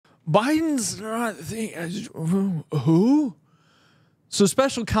Biden's not who? So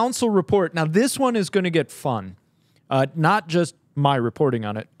special counsel report. Now this one is going to get fun. Not just my reporting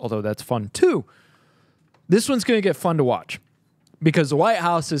on it, although that's fun too. This one's going to get fun to watch because the White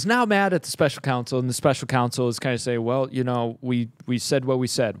House is now mad at the special counsel, and the special counsel is kind of saying, well, you know, we said what we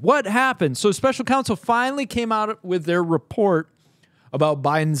said. What happened? So special counsel finally came out with their report about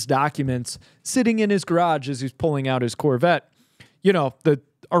Biden's documents sitting in his garage as he's pulling out his Corvette. You know,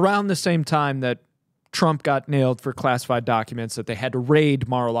 around the same time that Trump got nailed for classified documents that they had to raid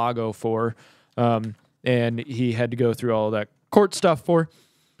Mar-a-Lago for, and he had to go through all that court stuff for.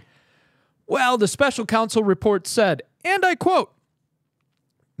 Well, the special counsel report said, and I quote,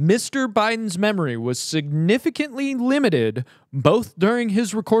 Mr. Biden's memory was significantly limited both during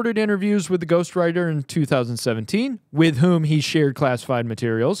his recorded interviews with the ghostwriter in 2017, with whom he shared classified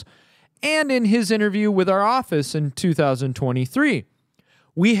materials, and in his interview with our office in 2023.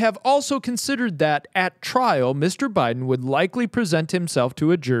 We have also considered that at trial, Mr. Biden would likely present himself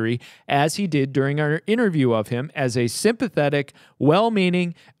to a jury, as he did during our interview of him, as a sympathetic,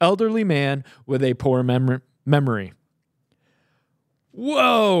 well-meaning, elderly man with a poor memory.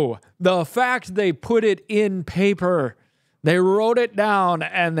 Whoa! The fact they put it in paper, they wrote it down,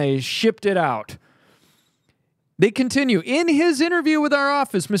 and they shipped it out. They continue. In his interview with our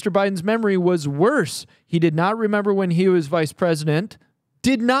office, Mr. Biden's memory was worse. He did not remember when he was vice president.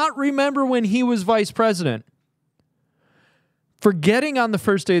 Did not remember when he was vice president. Forgetting on the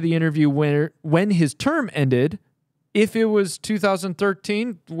first day of the interview when his term ended, if it was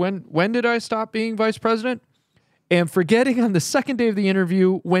 2013, when did I stop being vice president? And forgetting on the second day of the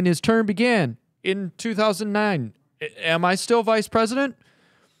interview when his term began in 2009, am I still vice president?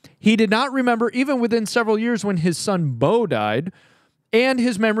 He did not remember even within several years when his son Beau died, and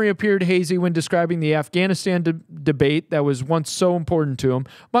his memory appeared hazy when describing the Afghanistan debate that was once so important to him.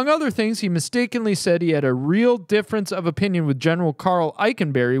 Among other things, he mistakenly said he had a real difference of opinion with General Carl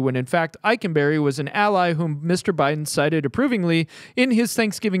Eikenberry, when in fact Eikenberry was an ally whom Mr. Biden cited approvingly in his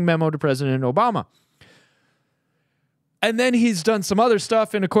Thanksgiving memo to President Obama. And then he's done some other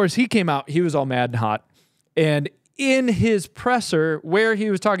stuff, and of course he came out, he was all mad and hot. And in his presser, where he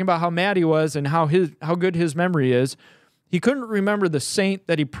was talking about how mad he was and how good his memory is, he couldn't remember the saint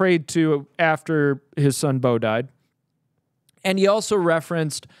that he prayed to after his son Beau died. And he also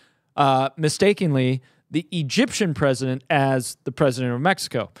referenced, mistakenly, the Egyptian president as the president of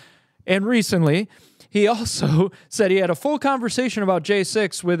Mexico. And recently, he also said he had a full conversation about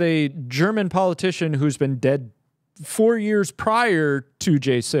J6 with a German politician who's been dead 4 years prior to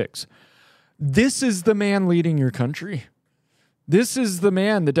J6. This is the man leading your country. This is the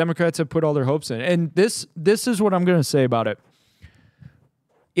man the Democrats have put all their hopes in. And this is what I'm going to say about it.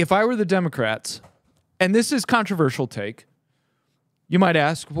 If I were the Democrats, and this is a controversial take, you might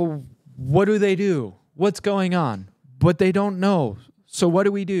ask, well, what do they do? What's going on? But they don't know. So what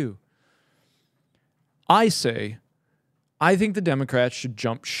do we do? I say, I think the Democrats should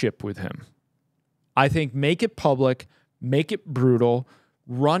jump ship with him. I think make it public, make it brutal,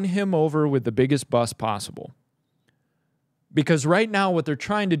 run him over with the biggest bus possible. Because right now what they're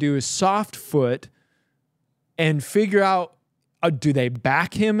trying to do is soft foot and figure out, do they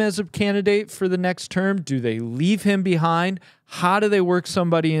back him as a candidate for the next term? Do they leave him behind? How do they work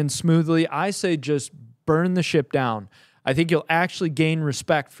somebody in smoothly? I say just burn the ship down. I think you'll actually gain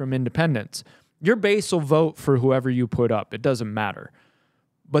respect from independents. Your base will vote for whoever you put up. It doesn't matter.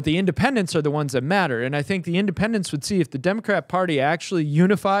 But the independents are the ones that matter. And I think the independents would see if the Democrat Party actually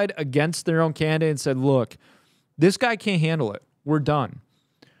unified against their own candidate and said, look, this guy can't handle it. We're done.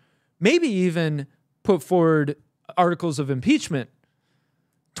 Maybe even put forward articles of impeachment,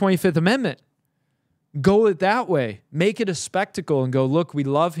 25th Amendment. Go it that way. Make it a spectacle and go, look, we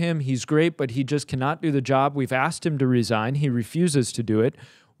love him. He's great, but he just cannot do the job. We've asked him to resign. He refuses to do it.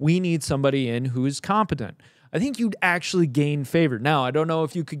 We need somebody in who is competent. I think you'd actually gain favor. Now, I don't know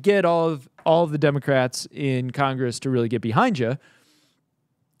if you could get all of the Democrats in Congress to really get behind you.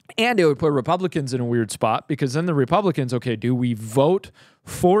 And it would put Republicans in a weird spot, because then the Republicans, okay, do we vote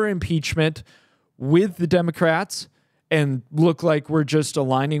for impeachment with the Democrats and look like we're just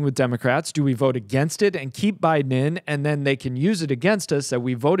aligning with Democrats? Do we vote against it and keep Biden in, and then they can use it against us that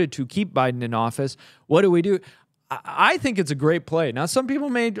we voted to keep Biden in office? What do we do? I think it's a great play. Now, some people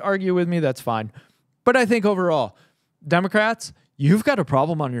may argue with me. That's fine. But I think overall, Democrats, you've got a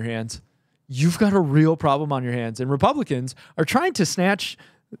problem on your hands. You've got a real problem on your hands. And Republicans are trying to snatch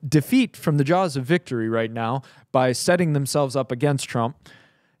defeat from the jaws of victory right now by setting themselves up against Trump.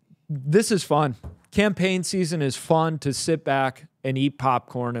 This is fun. Campaign season is fun to sit back and eat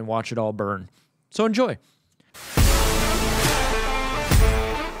popcorn and watch it all burn. So enjoy.